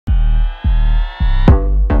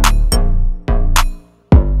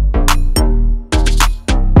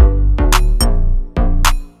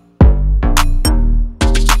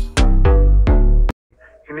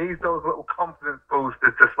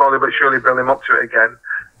surely build him up to it again.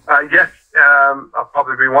 Yes, I'll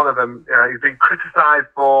probably be one of them. He's been criticised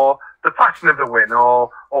for the passion of the win, or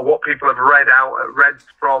what people have read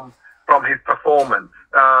from his performance.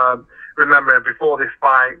 Remember, before this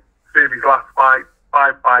fight, 3 of his last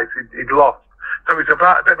five fights, he'd lost. So it's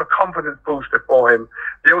about a bit of a confidence booster for him.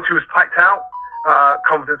 The O2 was packed out.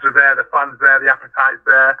 Confidence was there, the fans there, the appetite's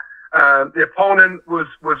there. The opponent was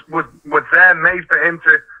there, made for him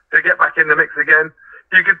to get back in the mix again.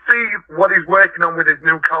 You could see what he's working on with his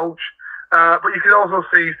new coach, but you could also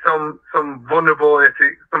see some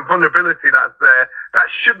vulnerability that's there that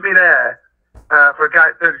should be there for a guy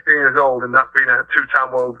at 33 years old, and that's been a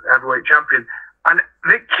 2-time world heavyweight champion. And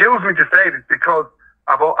it kills me to say this because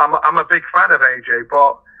I'm a big fan of AJ,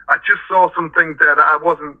 but I just saw some things there that I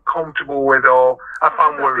wasn't comfortable with, or I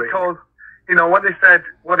found worrying. Because, when they said,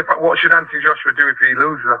 what should Anthony Joshua do if he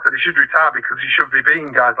loses? I said he should retire because he should be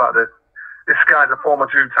beating guys like this. This guy's a former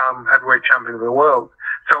 2-time heavyweight champion of the world.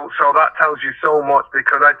 So that tells you so much,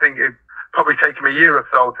 because I think it'd probably take him a year or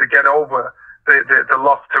so to get over the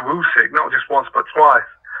loss to Usyk, not just once but twice.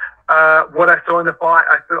 What I saw in the fight,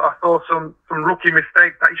 I saw some rookie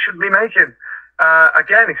mistakes that he shouldn't be making.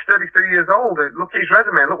 Again, he's 33 years old. Look at his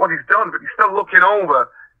resume, look what he's done, but he's still looking over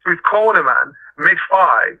to his corner man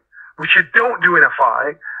mid-fight, which you don't do in a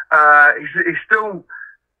fight. He's still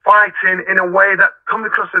fighting in a way that comes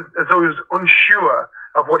across as though he was unsure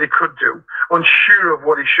of what he could do, unsure of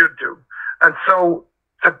what he should do. And so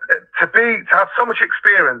to have so much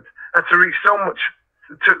experience and to reach so much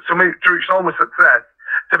success,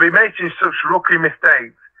 to be making such rookie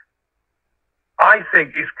mistakes, I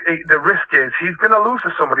think the risk is he's going to lose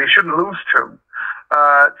to somebody he shouldn't lose to.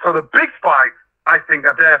 So the big fights, I think,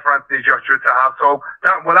 are there for Anthony Joshua to have. So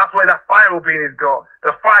that's where that fire will be in his gut.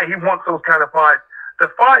 The fight, he wants those kind of fights. The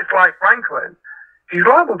fights like Franklin, he's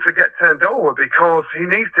liable to get turned over because he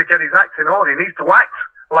needs to get his act in order. He needs to act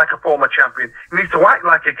like a former champion. He needs to act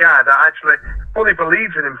like a guy that actually fully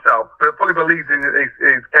believes in himself, but fully believes in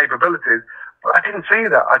his capabilities. But I didn't see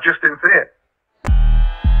that. I just didn't see it.